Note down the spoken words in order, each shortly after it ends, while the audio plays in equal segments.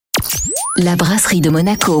La brasserie de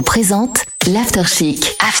Monaco présente L'After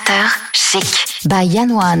Chic. After Chic by Yan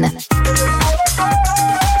Wan.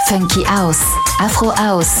 Funky House, Afro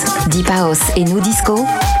House, Deep House et New Disco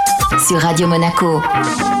sur Radio Monaco.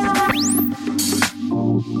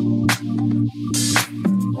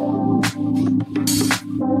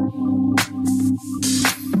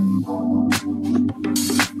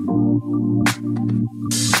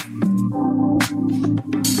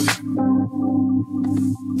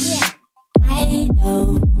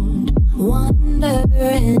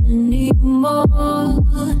 Anymore about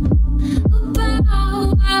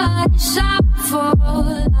what it's out for.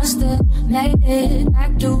 I still made it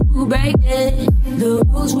back to break it. The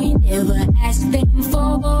rules we never asked them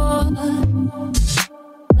for.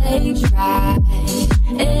 They try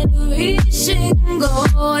every single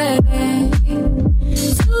way to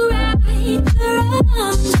right the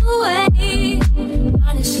wrongs away.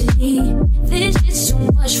 Honestly, this is too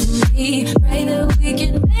much for me. Pray that we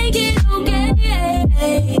can make it okay.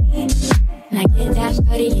 Now get that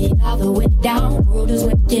study, get all the way down. World is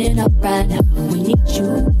waking up right now. We need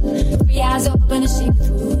you. 3 eyes open to see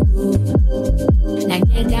through. Now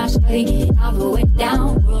get down, study, get all the way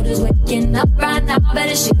down. World is waking up right now.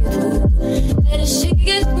 Better see it through. Better see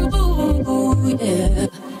it through. Yeah.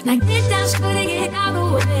 Now get down, study, get all the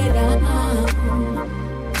way down.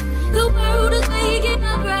 The world is waking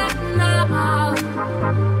up right now.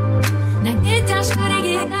 Now get down, study,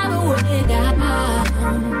 get all the way down.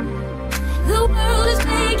 The world is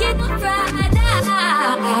waking up right now.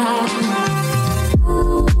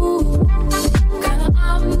 Ooh, girl,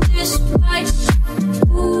 I'm this right.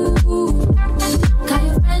 Ooh, got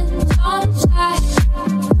your friends on side.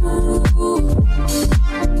 Ooh,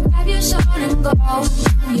 grab your sword and go.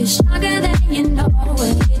 You're stronger than you know.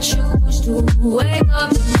 When you choose to wake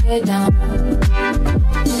up and get down.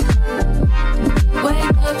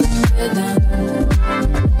 Wake up and get down.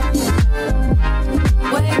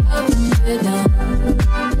 Wake up and get down.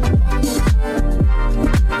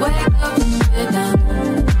 Wake up and get down.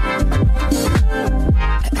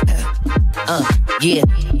 Yeah.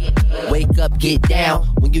 Wake up, get down.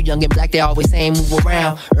 When you're young and black, they always saying move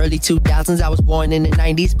around. Early 2000s, I was born in the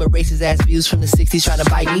 90s, but racist ass views from the 60s trying to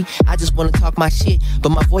bite me. I just wanna talk my shit, but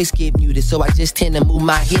my voice get muted, so I just tend to move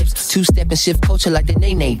my hips. Two-step and shift culture like the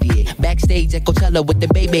Nene did. Backstage at Coachella with the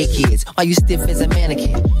Baby kids. Why you stiff as a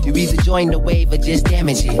mannequin? You either join the wave or just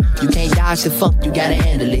damage it. You can't dodge the funk, you gotta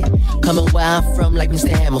handle it. Coming where I'm from like Mr.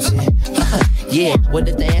 Hamilton. Yeah, what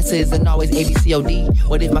if the answer isn't always ABCOD?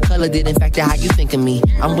 What if my color didn't factor how you think of me?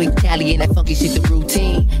 I'm with Cali and that funky shit, the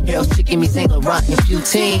routine. Harold's chicken me Saint Laurent and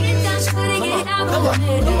Poutine. Come on.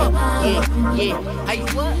 Yeah. How you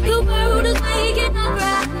what? The world is waking up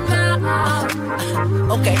right now.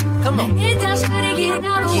 Okay, come on. Get down, get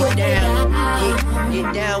down, get down.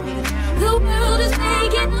 Get down with it. The world is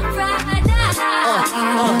waking up right now.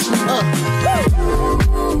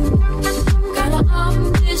 Girl, I'm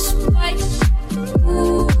this way.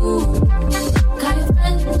 Ooh, got your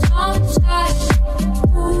friends on side.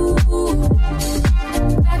 Ooh,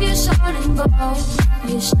 grab your sword and go.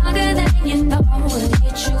 You're stronger than you know. When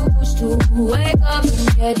you choose to wake up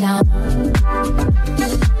and get down.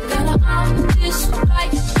 Girl, I'm this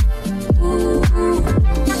right. Ooh,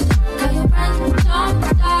 got your friends on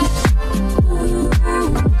side. Ooh,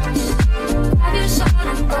 grab your sword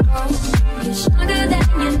and go. You're stronger than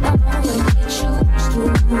you know. When you choose to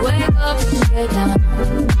wake up and get down.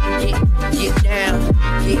 Get down.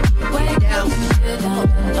 Get down.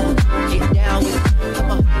 Get down with it.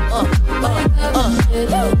 Come on. Get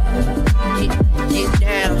down. Get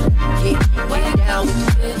down.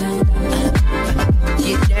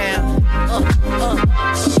 Get down.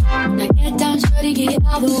 Now get down, shorty, get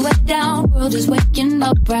all the way down. World is waking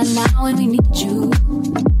up right now and we need you.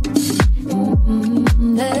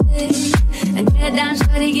 And get down,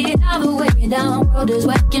 shorty, get all the way down. World is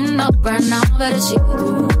waking up right now. Better see it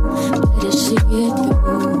through. Better see it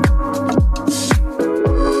through.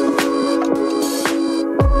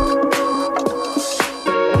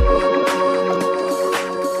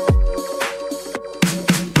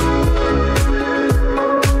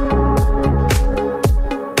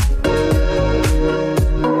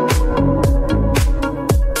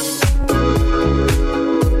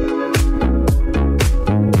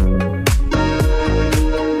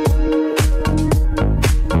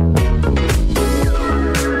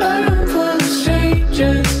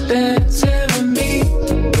 Strangers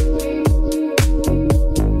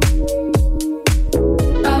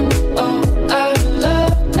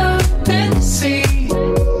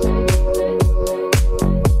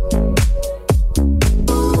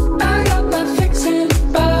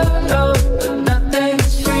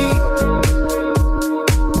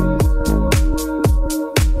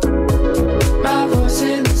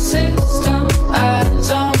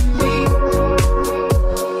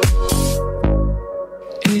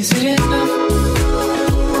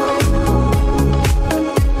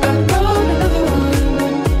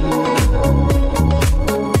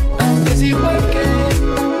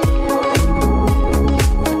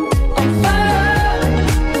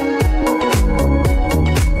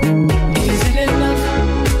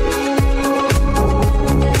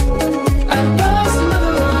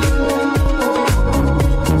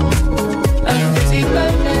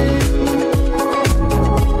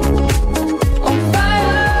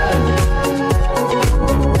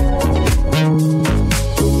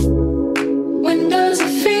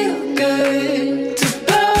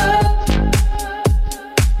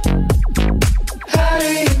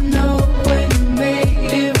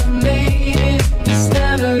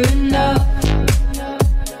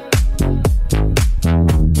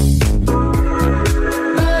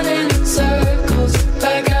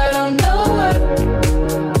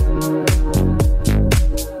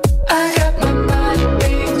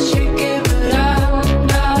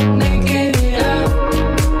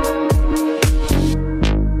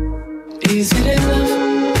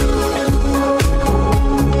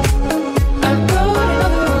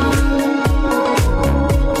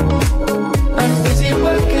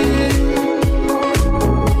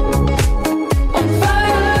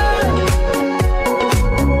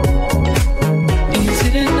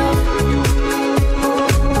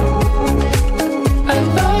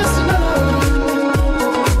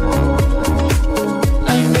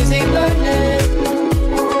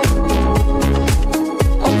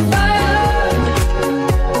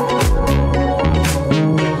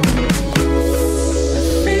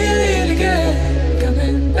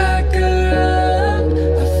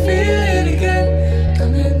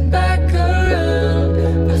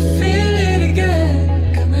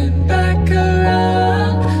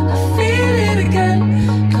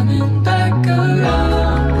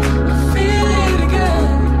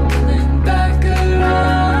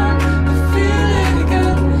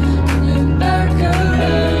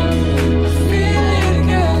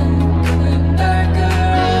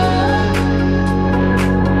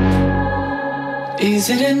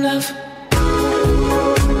it enough?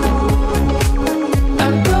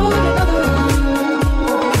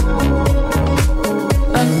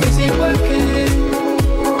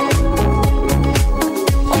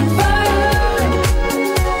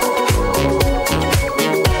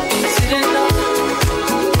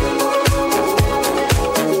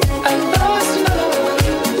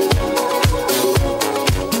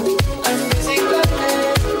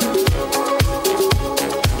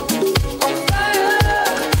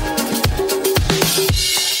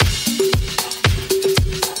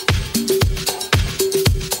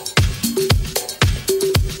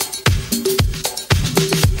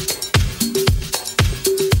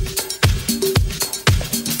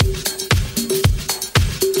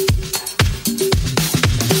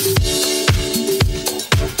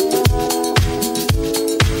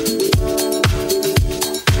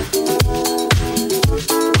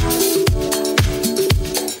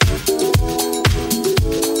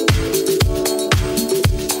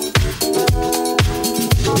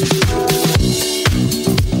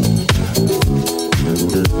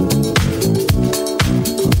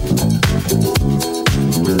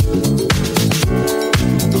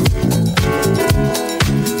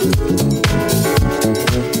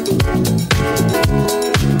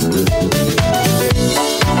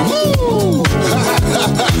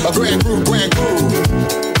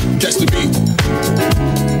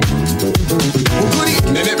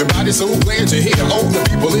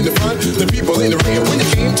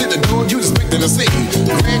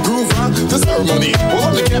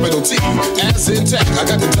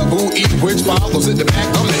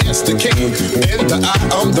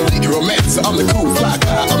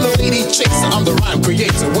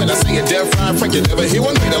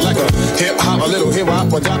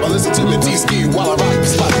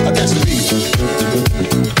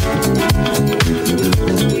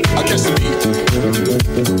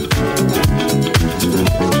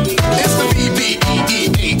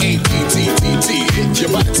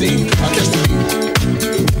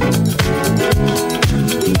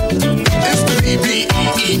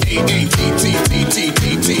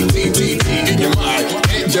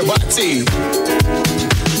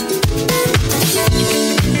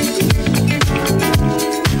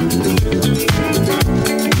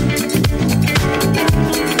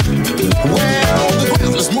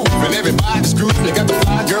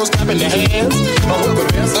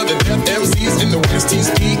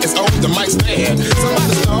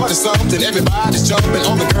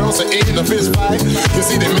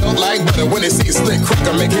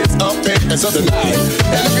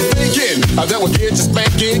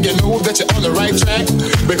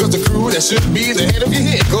 Should be the head of your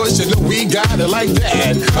head, cause you know we got it like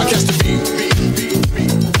that. I catch the beat.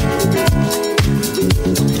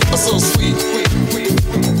 So sweet.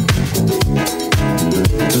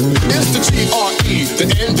 It's the G-R-E, the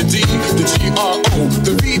N, the D, the G-R-O,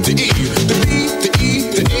 the V, the E, the B, the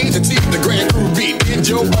E, the A, the T, the Grand Groove beat in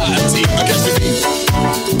your body. I catch the beat.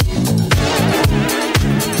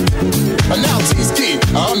 Now T-Ski,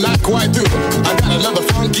 I'm not quite through. I got another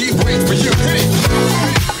funky break for you. Hit it.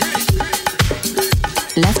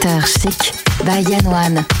 L'After Chic by Yann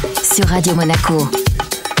One sur Radio Monaco.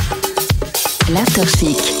 L'After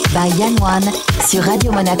Chic by Yann One sur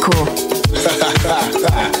Radio Monaco.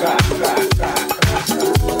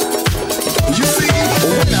 You see,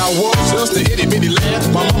 when I was just a itty bitty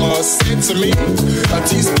lad, my mama said to me,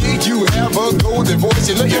 T-Ski, you have a golden voice,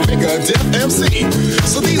 you know you make a deaf MC.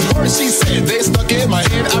 So these words she said, they stuck in my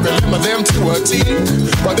head, I remember them to a T.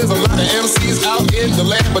 But there's a lot of MCs out in the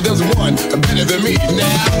land, but there's one better than me.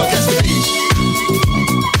 Now, catch the beat.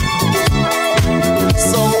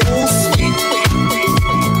 So sweet.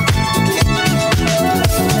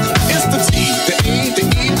 It's the T, the A, the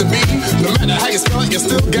E, the B. No matter how you spell it, you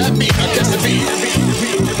still got me. I catch the beat.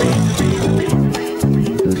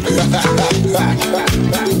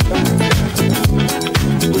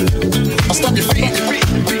 I'll stop your feet.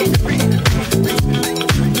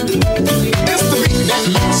 It's the beat that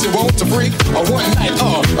makes you want to freak. A one night,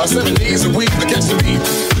 7 days a week. I catch the beat,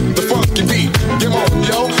 the funky beat. Come on,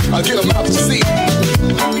 yo, I'll get them out that you see.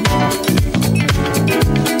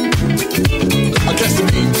 I catch the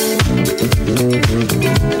beat.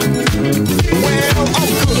 Well,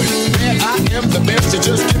 I'm good, man, I am the best. You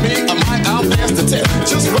just give me a mic, I'll pass the test.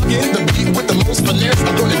 Just rockin' the beat with the most finesse.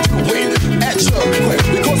 I'm gonna do it at your request,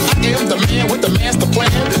 because I am the man with the master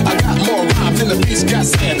plan. I got more rhymes than the beach got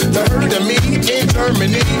sand. The heard of me in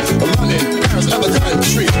Germany, London, Paris, other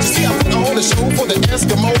countries. You see, I put on a show for the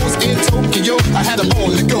Eskimos in Tokyo. I had them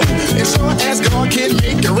on the go. And sure as God can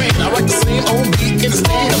make it rain, I write the same old beat in the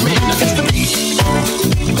state of man. Now catch the beat.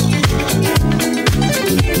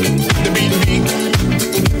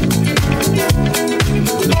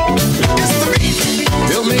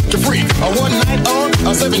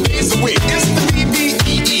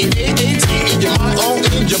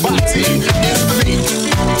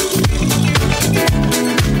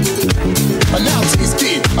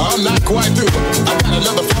 do. I got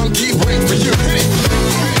another funky break for you. Hit it.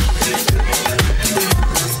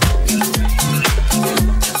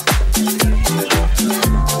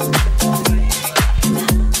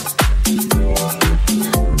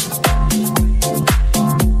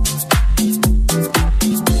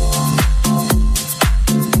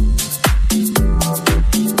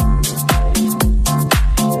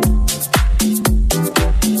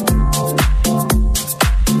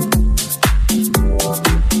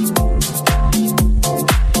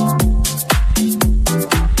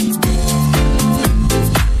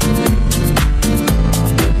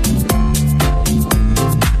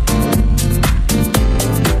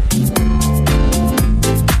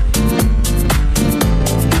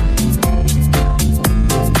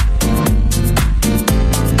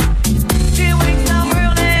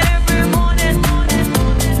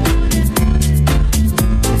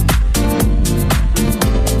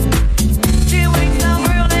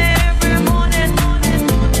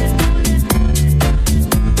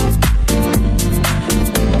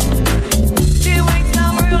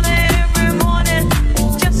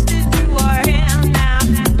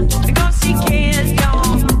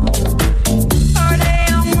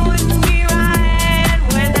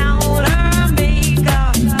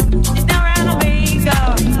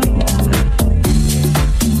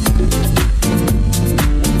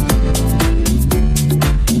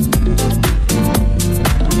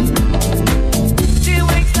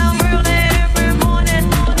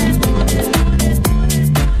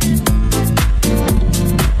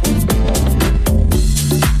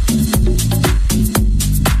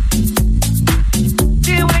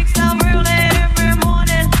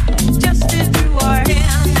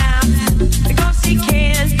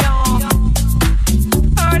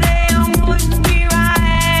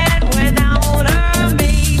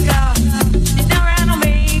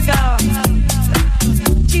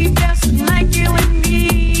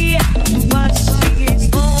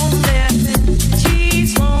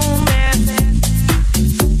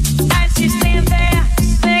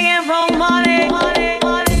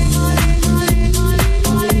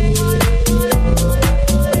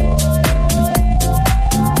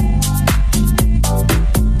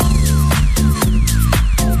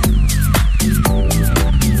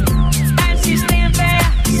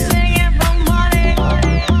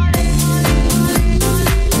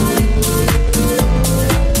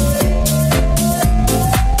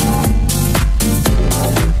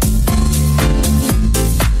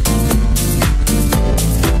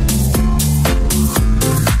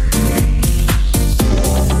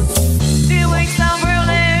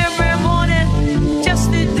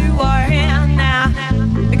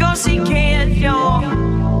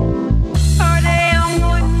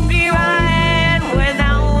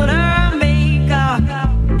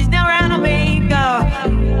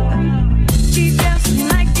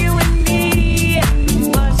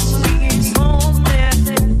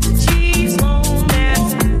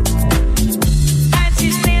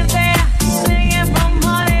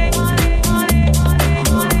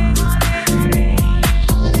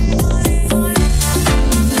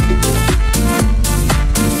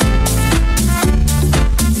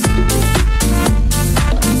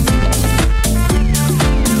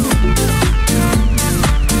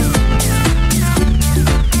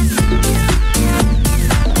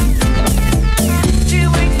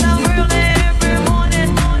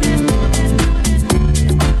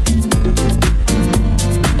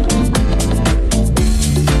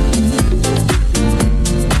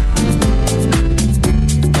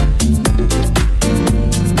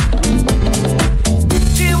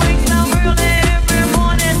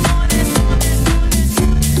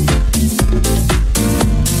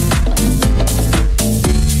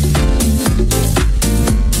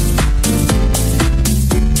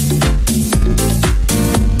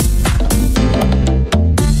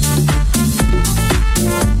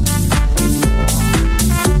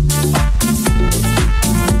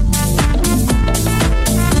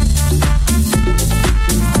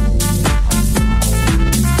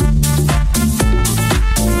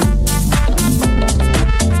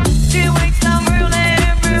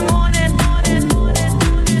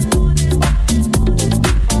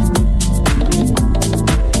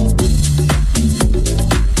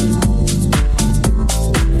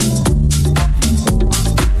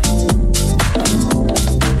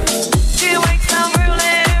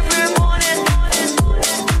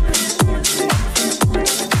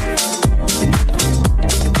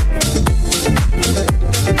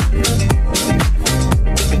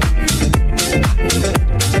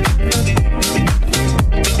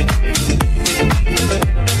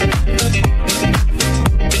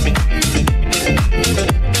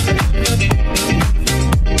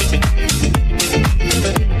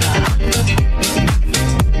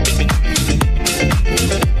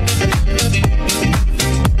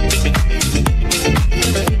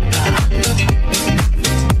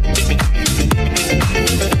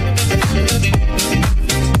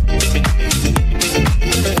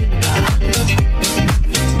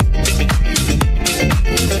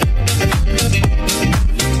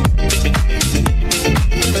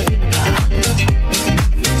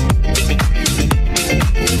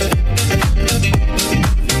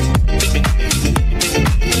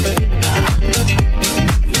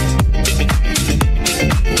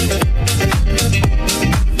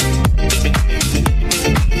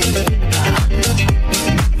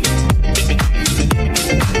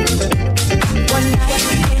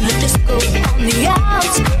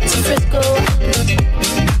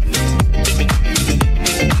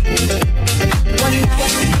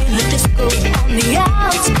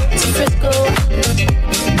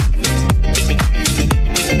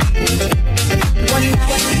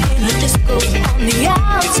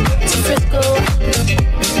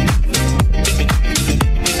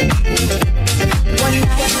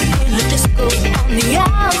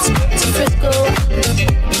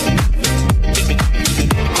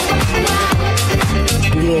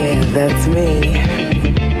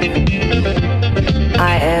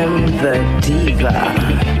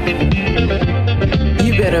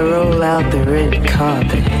 roll out the red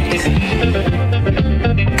carpet,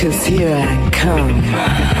 'cause here I come.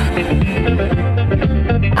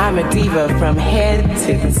 I'm a diva from head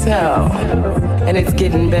to toe, and it's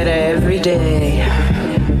getting better every day.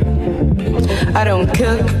 I don't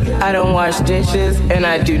cook, I don't wash dishes, and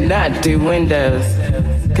I do not do windows,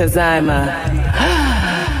 'cause I'm a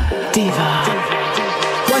diva.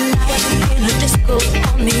 One night in a disco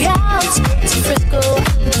on the outskirts of Frisco.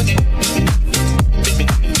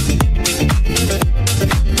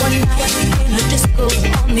 One night in a disco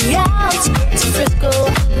on the outskirts of Frisco.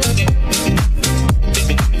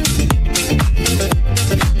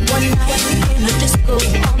 One night in a disco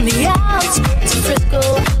on the outskirts of Frisco.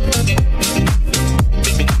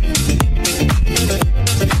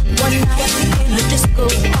 One night in a disco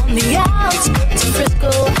on the outskirts of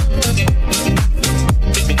Frisco.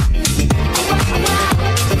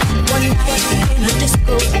 One night in a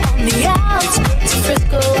disco on the outskirts of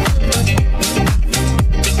Frisco.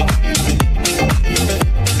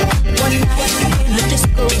 One night in a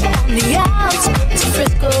disco on the outskirts of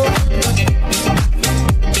Frisco.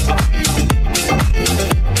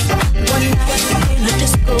 One night in a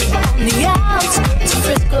disco on the outskirts of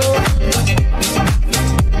Frisco.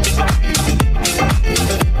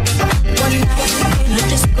 One night in a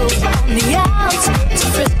disco on the outskirts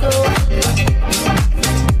of Frisco.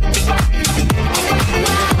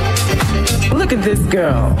 Look at this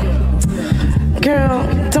girl. Girl,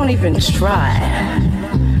 don't even try.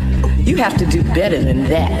 You have to do better than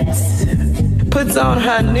that. Puts on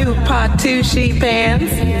her new Patucci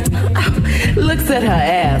pants, looks at her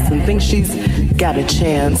ass and thinks she's got a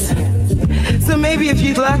chance. So maybe if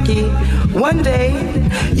you're lucky, one day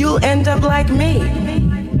you'll end up like me.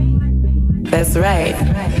 That's right,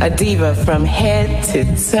 a diva from head to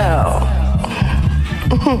toe.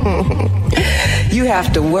 You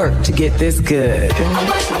have to work to get this good.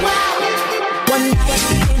 One night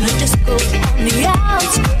in a disco on the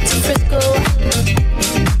outskirts of Frisco.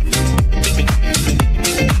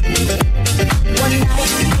 One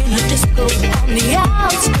night in a disco on the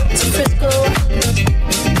outskirts of Frisco.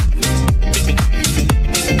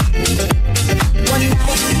 One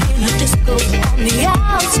night in a disco on the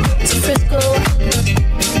outskirts of Frisco.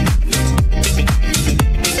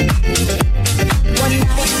 One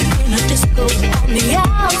night in a disco on the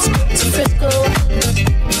outskirts of Frisco.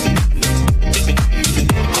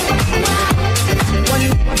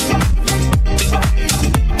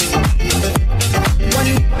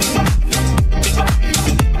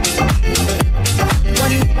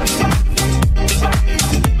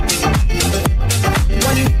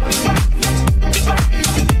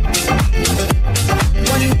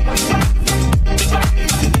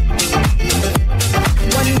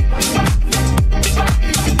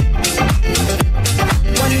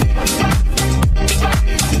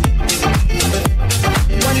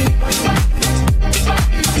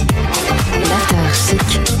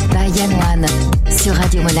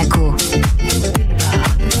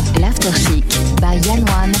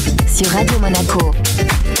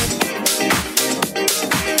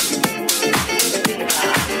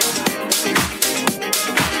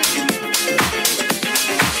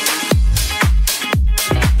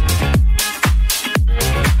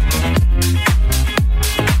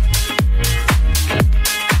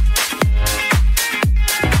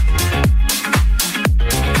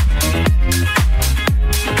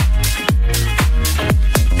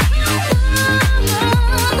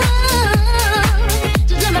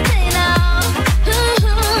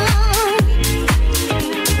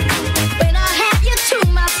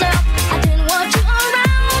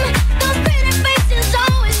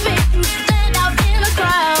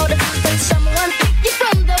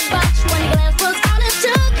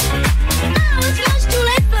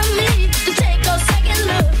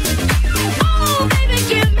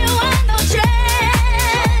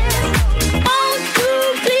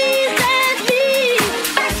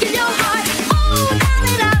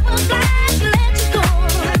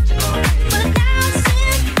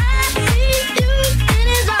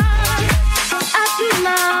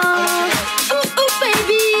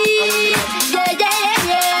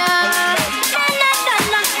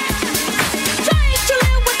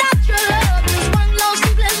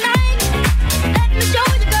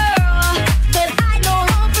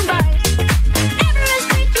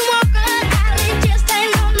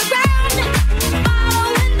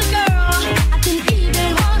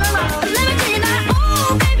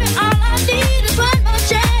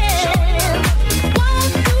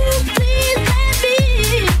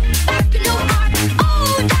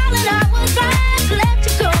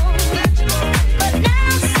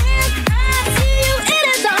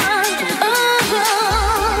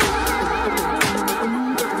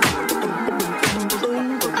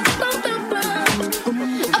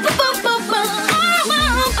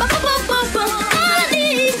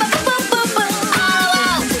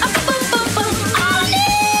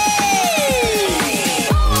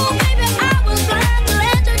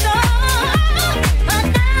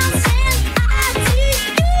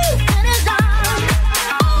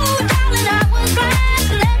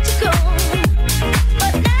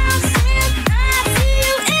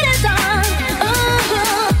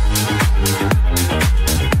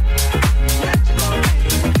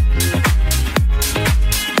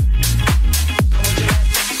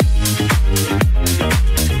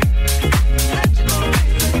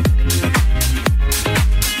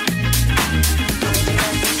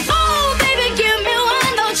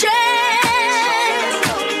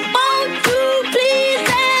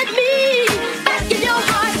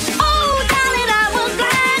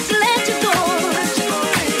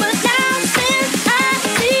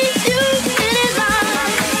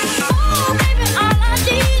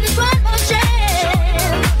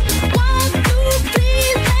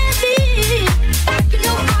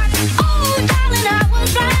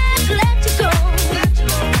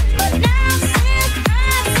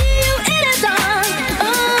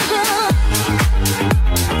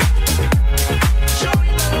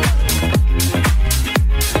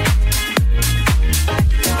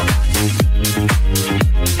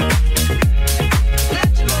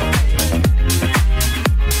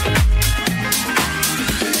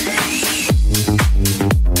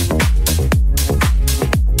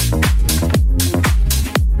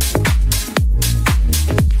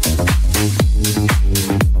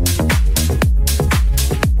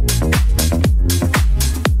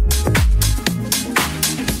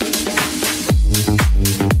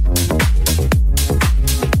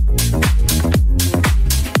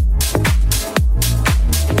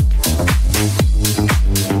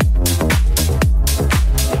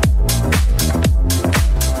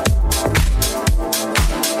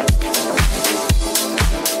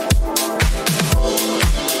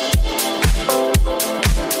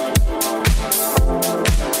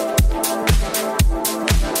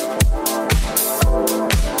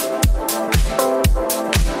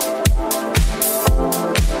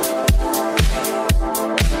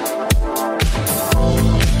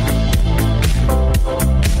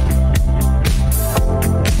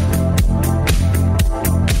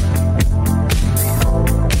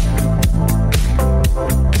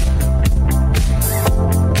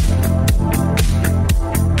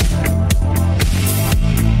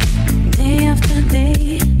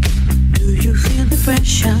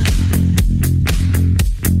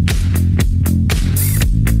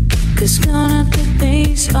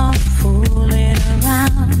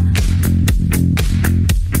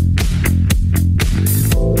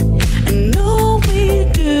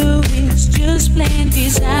 wasteland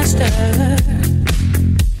disaster.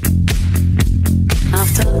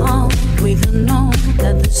 After all, we don't know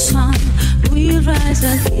that the sun will rise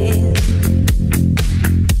again.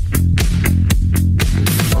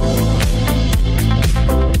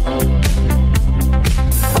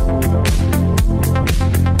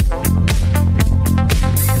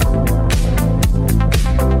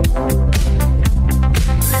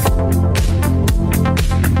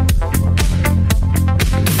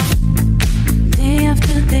 Day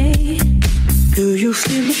after day, do you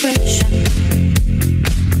feel the pressure?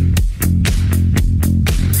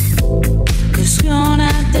 Gone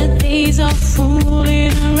out the days of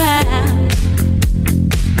fooling around.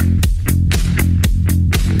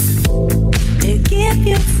 They keep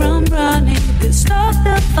you from running, to stop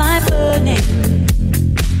the fire burning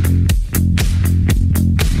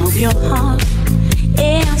of your heart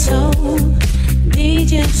and soul. They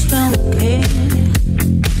just don't care.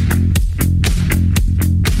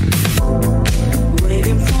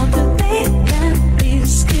 Waiting for the day that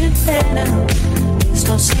this gets better. Please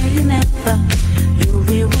don't say never. You'll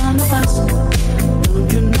be one of us.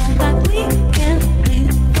 Don't you know that we can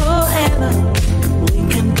live forever? We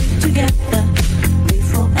can be together, be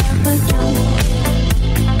forever young.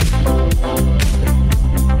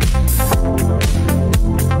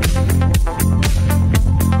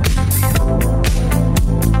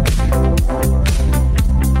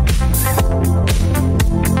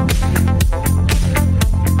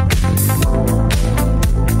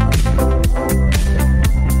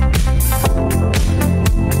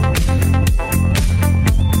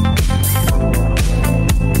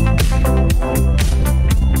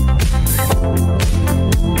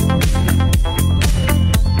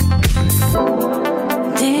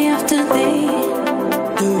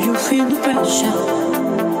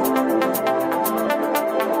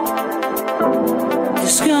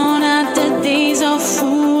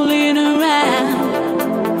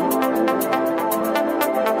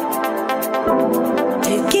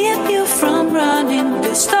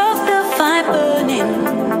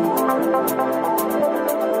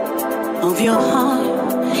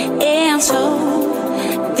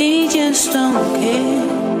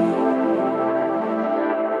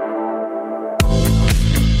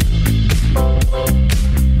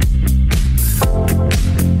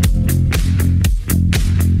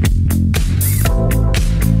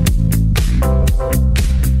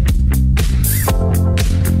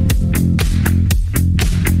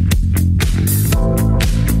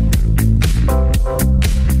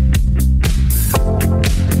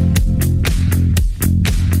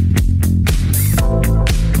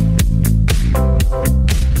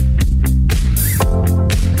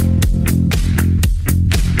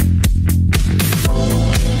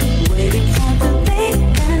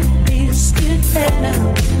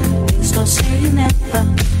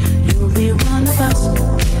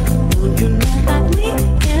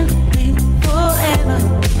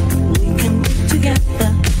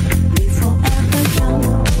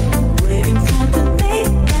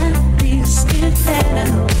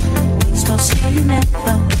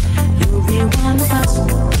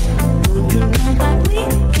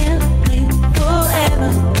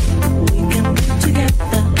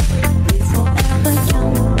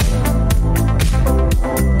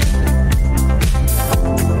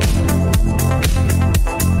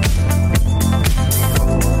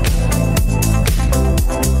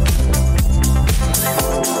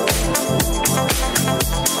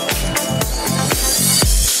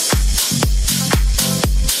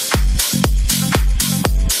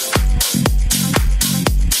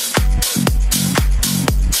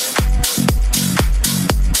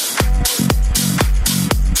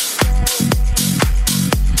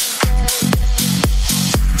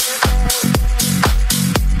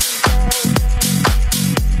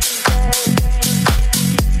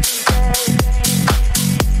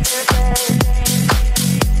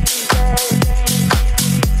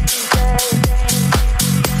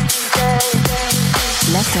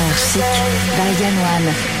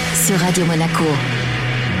 Sur Radio Monaco.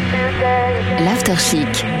 L'After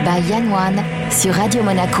Chic by Yann One sur Radio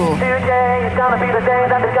Monaco. Today is gonna be the day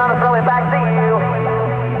that is gonna throw it back to you.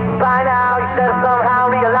 By now you should have somehow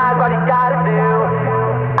realized what you gotta do.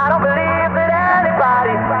 I don't believe that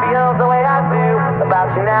anybody feels the way I do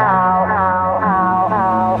about you now.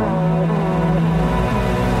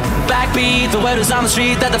 Backbeat, the word is on the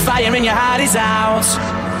street that the fire in your heart is out.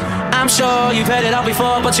 I'm sure you've heard it all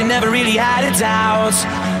before, but you never really had a doubt.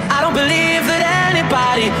 I don't believe that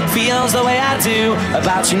anybody feels the way I do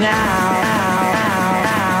about you now.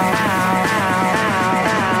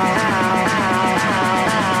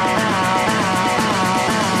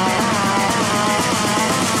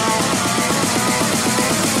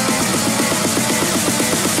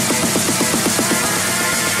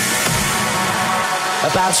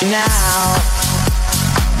 about you now.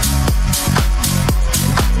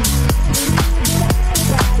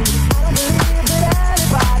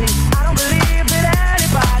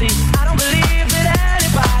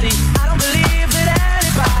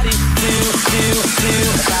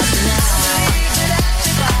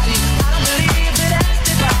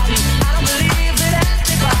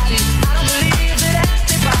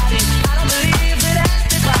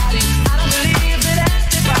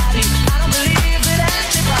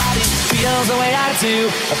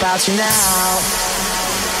 About you now.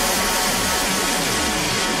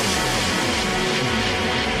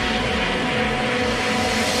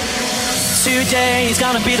 Today's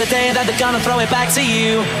gonna be the day that they're gonna throw it back to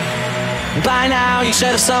you. By now you should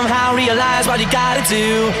have somehow realized what you gotta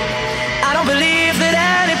do. I don't believe that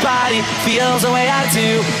anybody feels the way I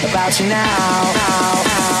do about you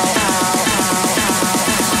now.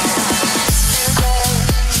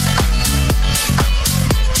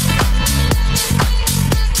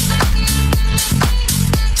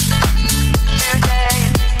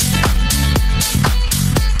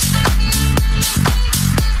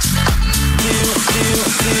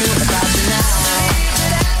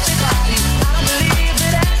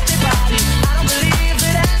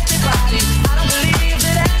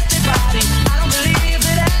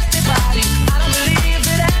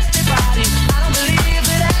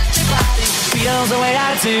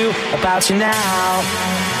 About you now.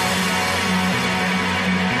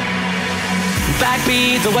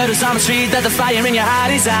 Backbeat, the word is on the street that the fire in your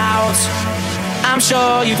heart is out. I'm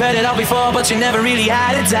sure you've heard it all before, but you never really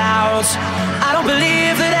had a doubt. I don't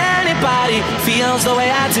believe that anybody feels the way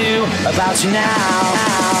I do about you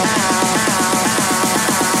now.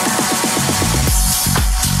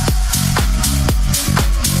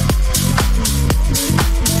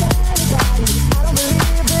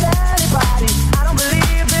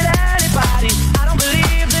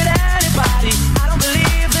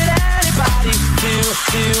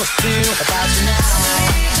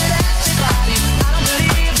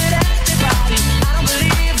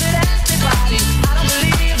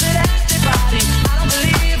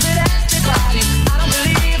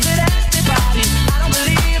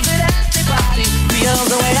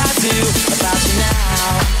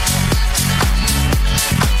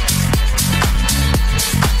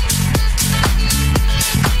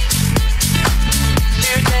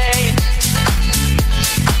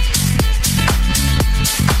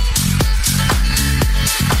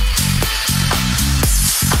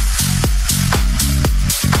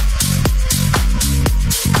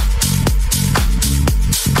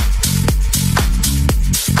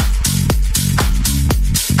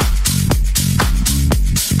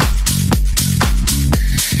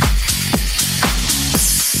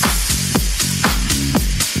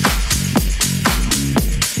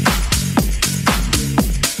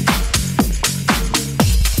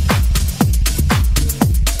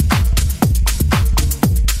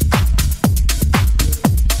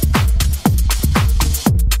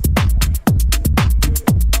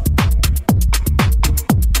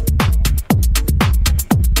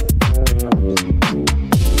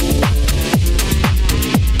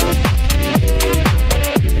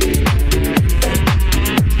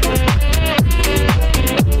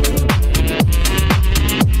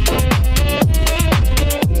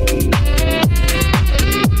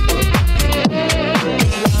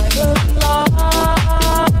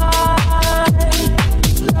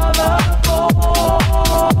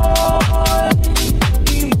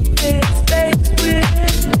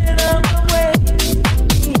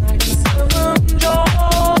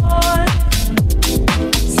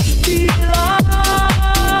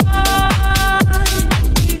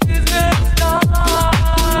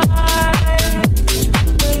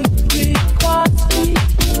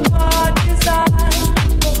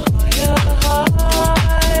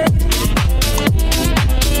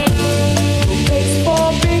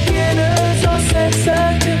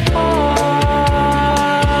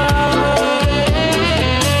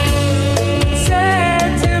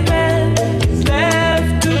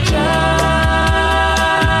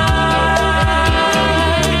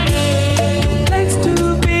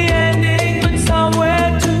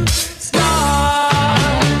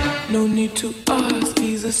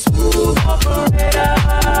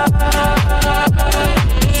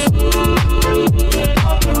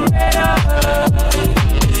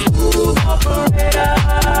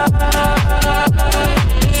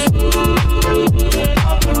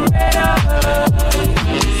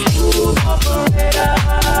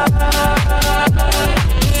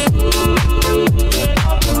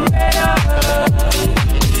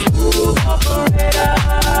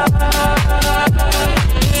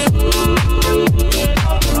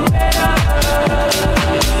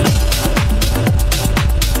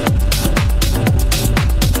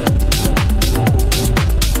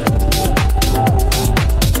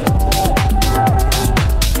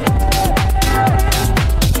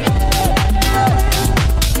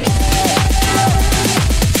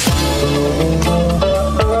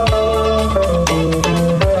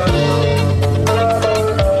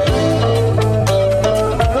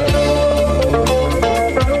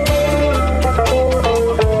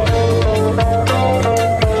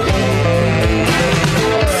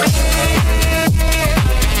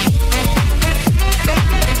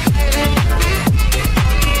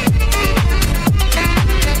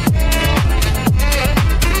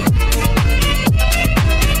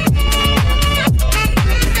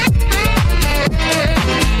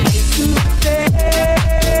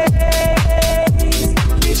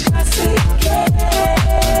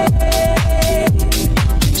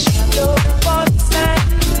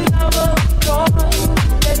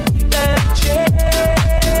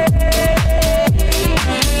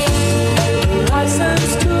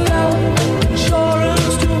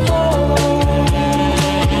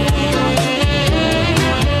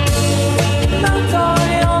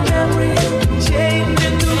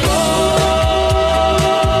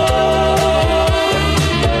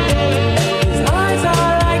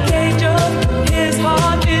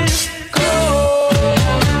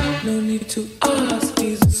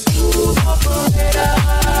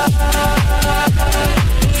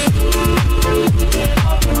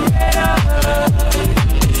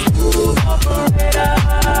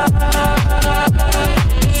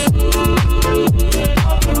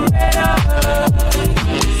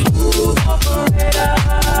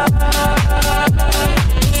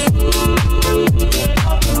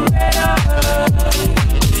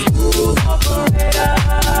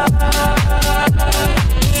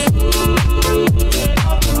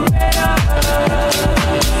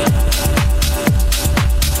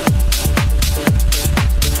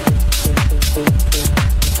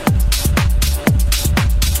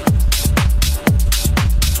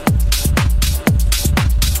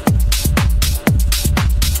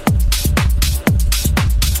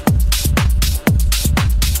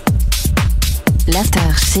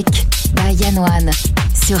 L'After Chic by Yann One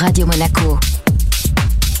sur Radio Monaco.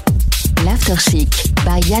 L'After Chic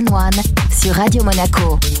by Yann One sur Radio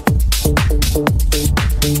Monaco.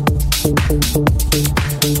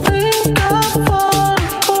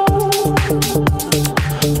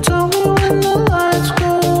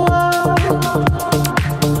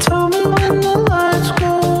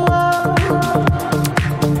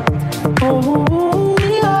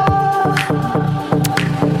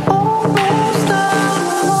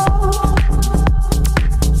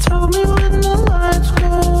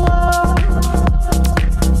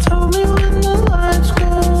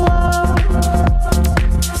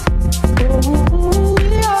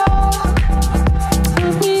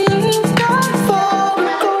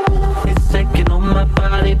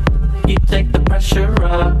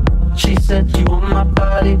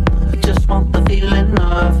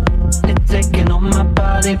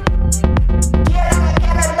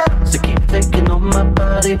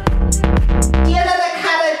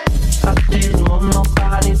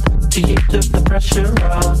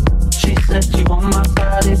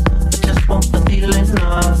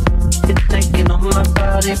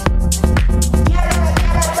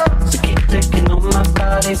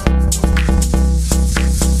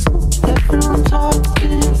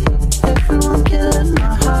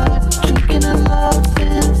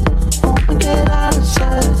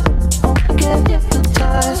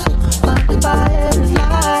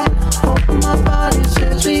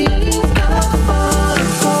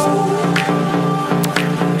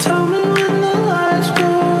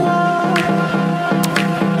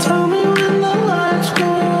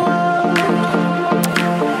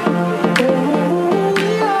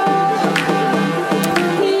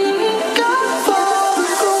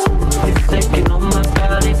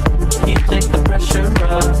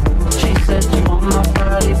 She said you want my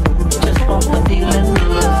body, just want the feeling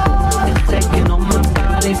of it. It's taking on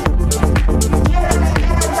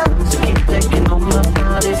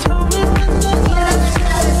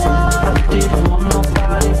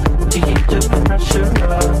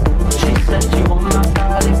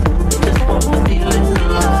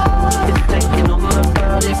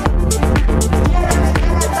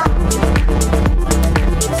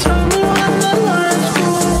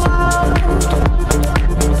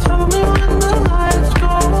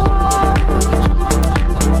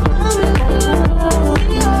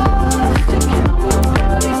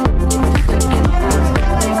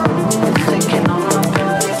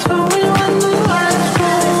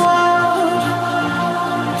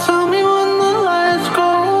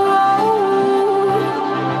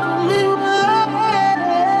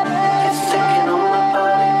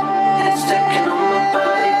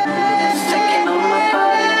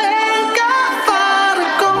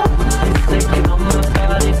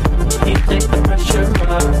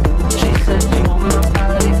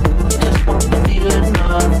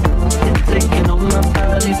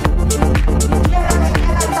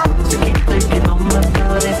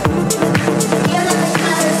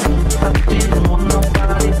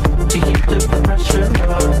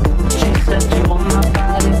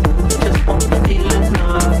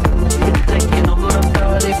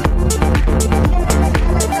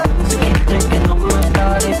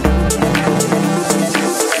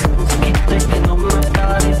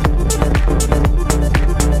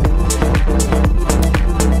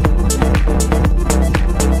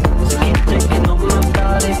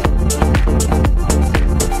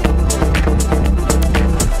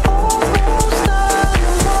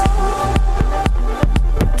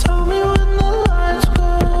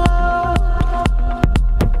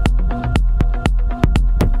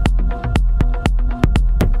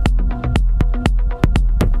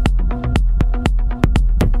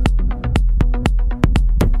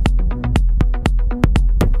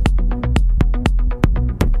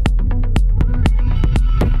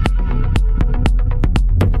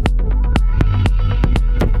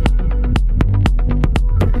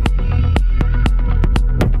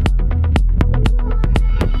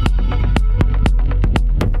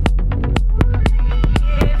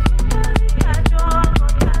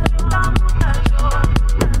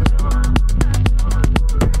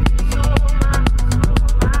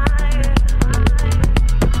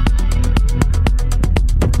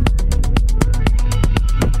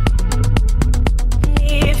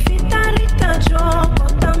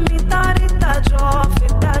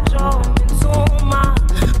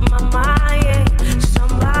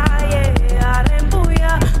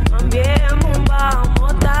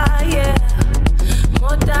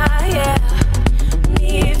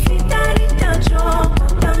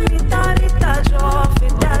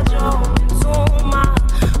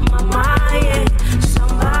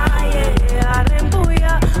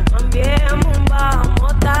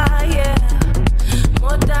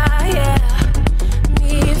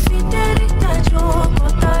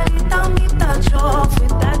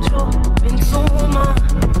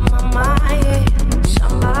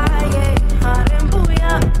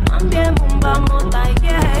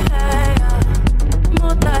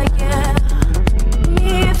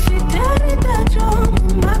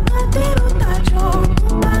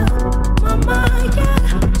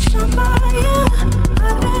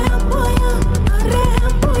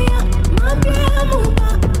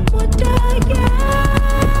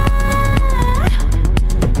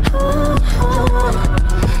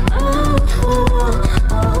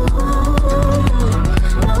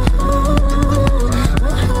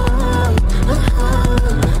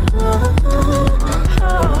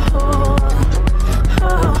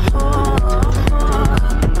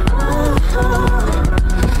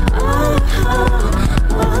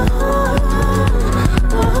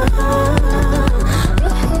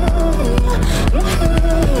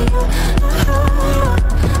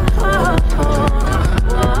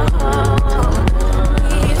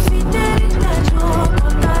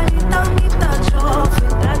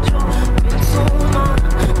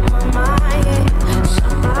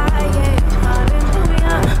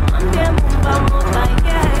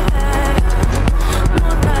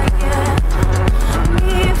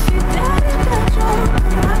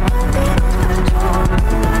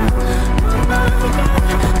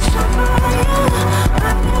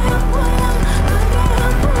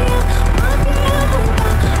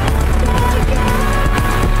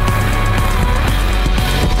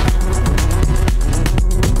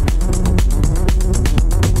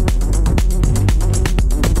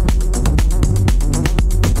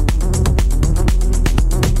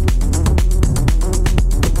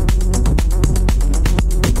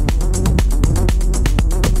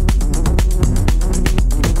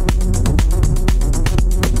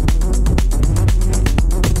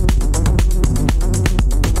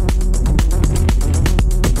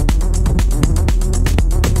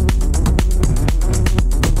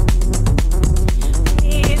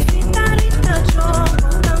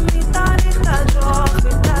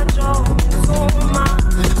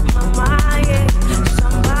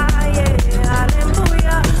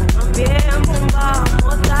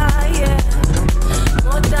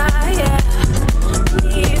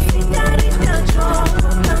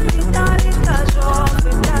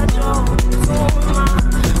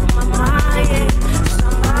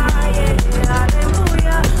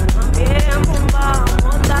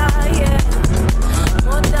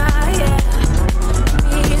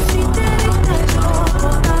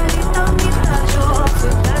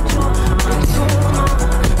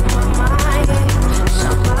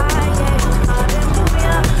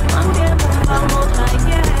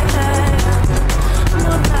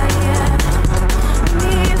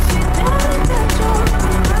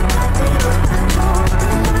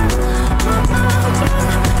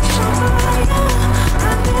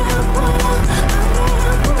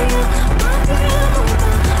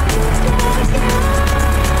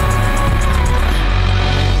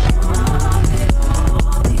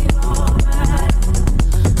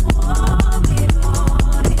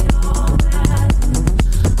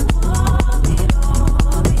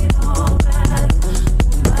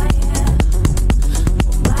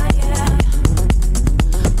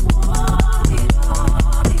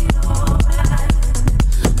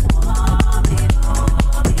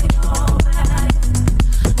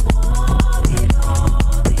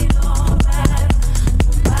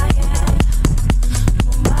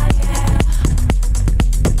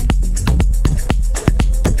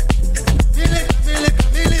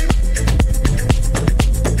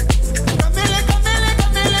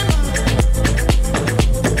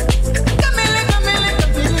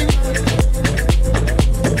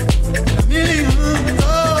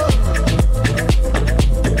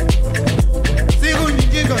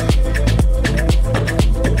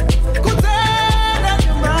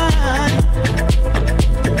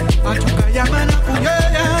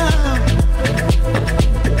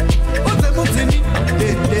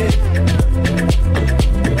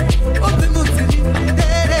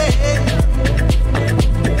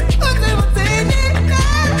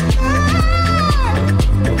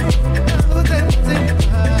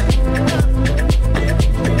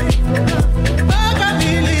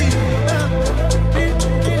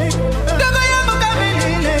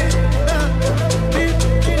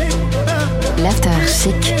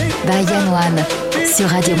One sur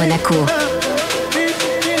Radio Monaco.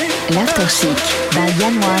 L'After Chic by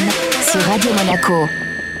Yann One sur Radio Monaco.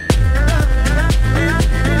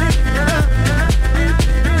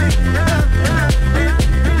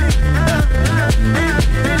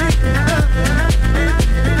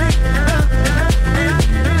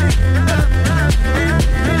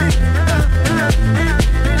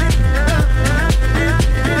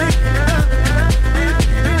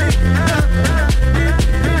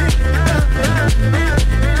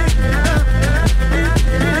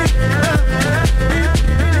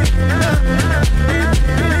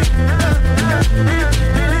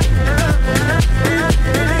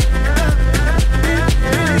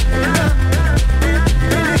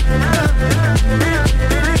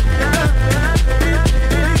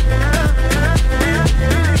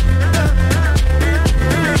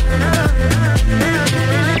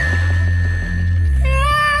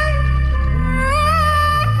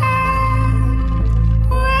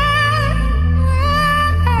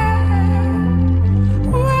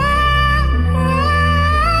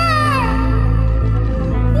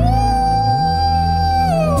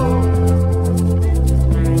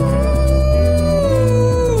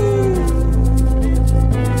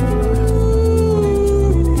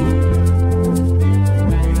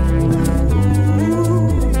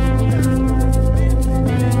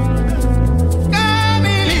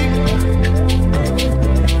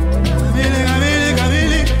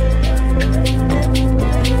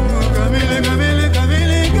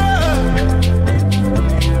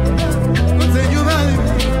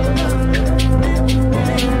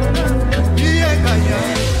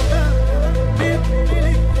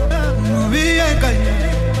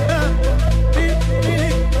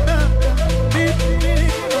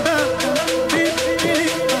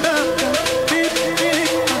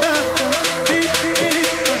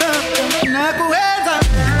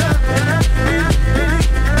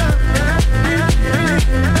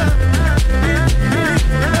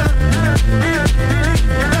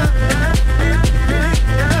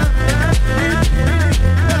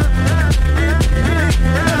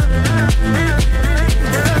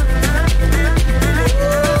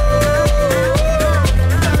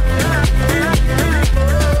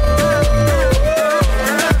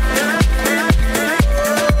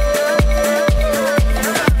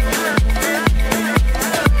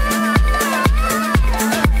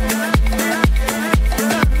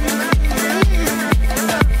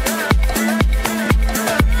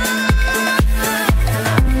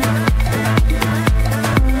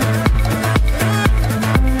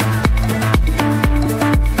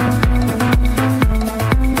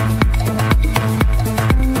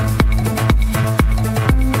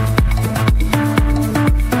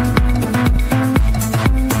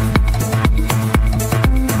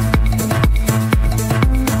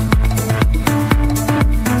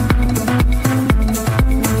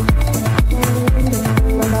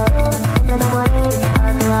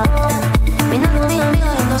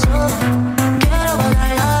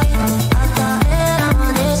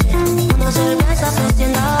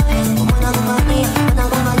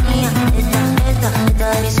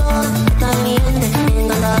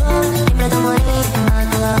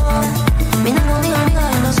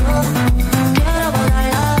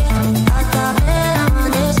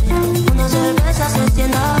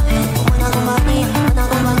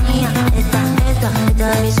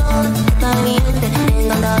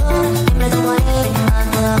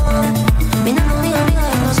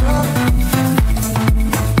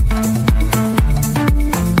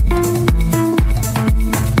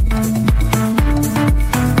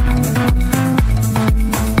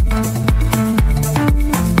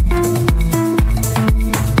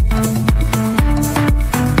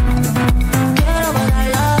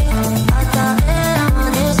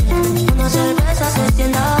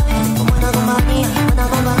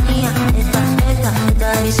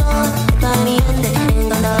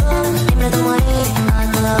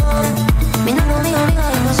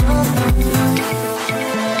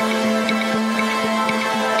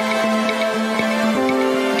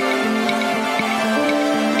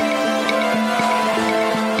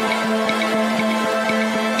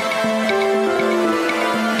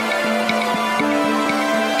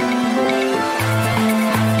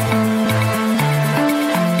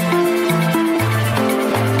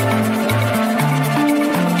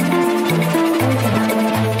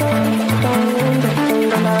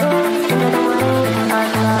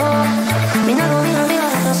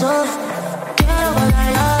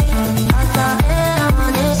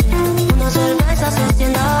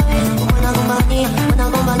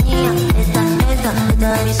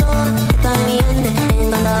 Esta es mi mente,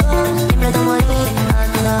 encantador. Siempre estamos ahí,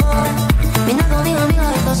 a tu labor.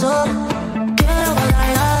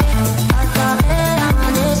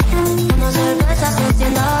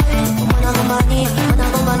 sienta bien, buena compañía,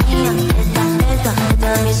 buena compañía.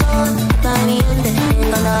 Esta es mi zona, esta es mi gente,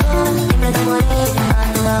 encantadora, siempre estamos alegres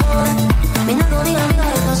a toda hora. Mi narco, diga,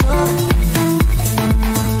 esta zona.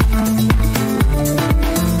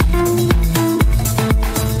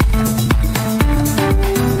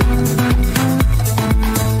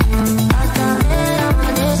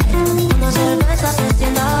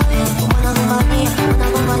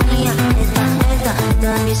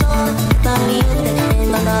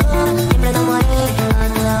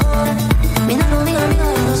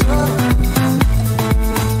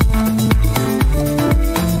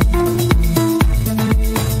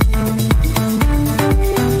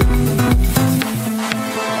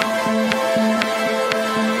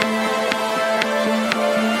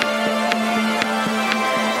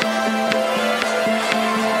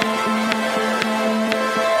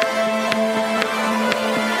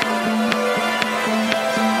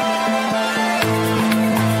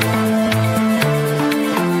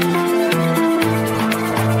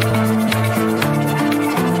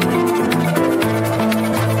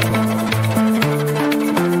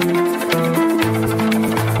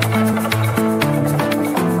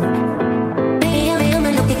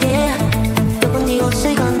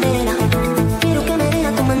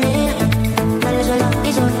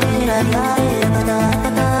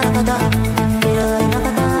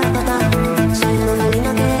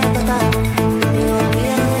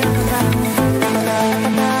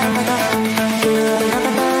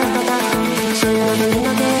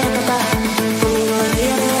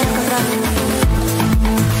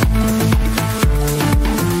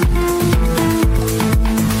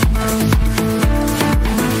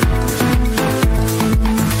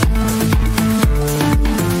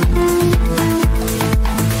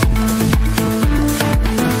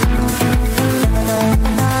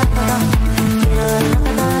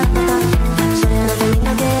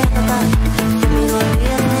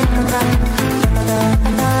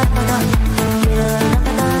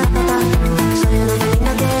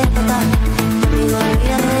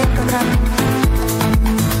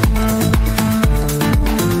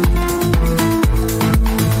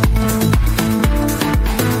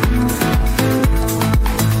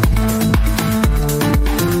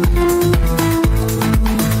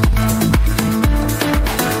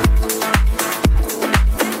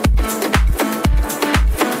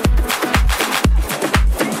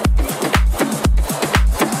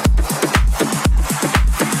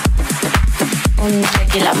 Un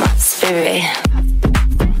tequila más, bebé.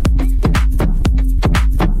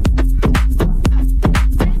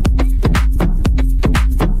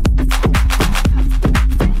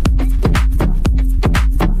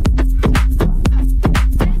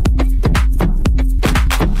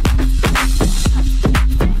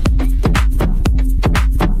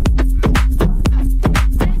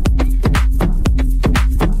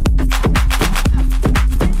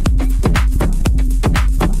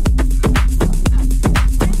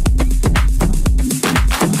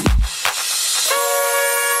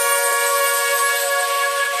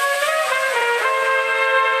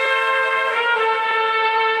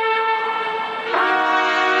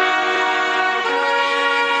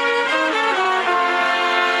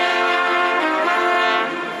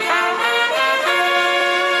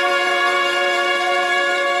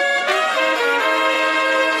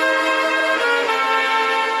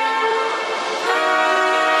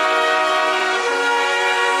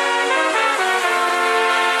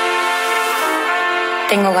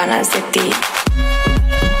 Tengo ganas de ti.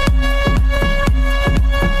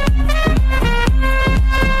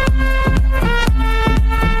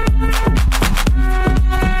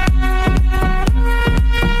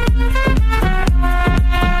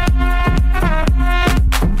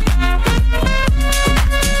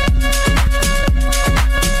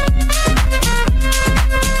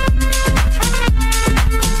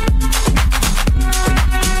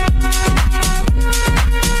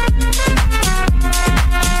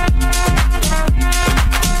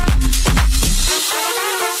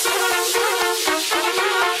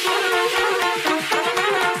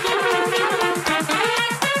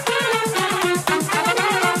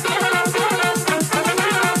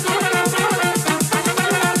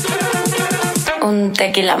 Un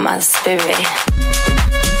tequila más, bebé.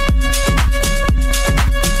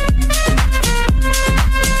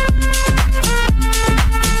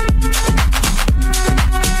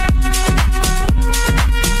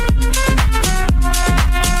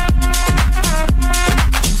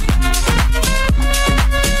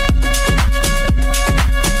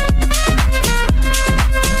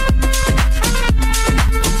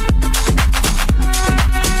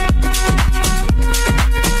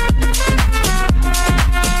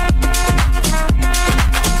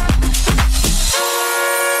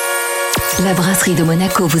 La brasserie de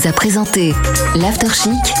Monaco vous a présenté L'After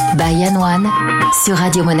Chic by Yann One sur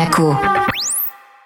Radio Monaco.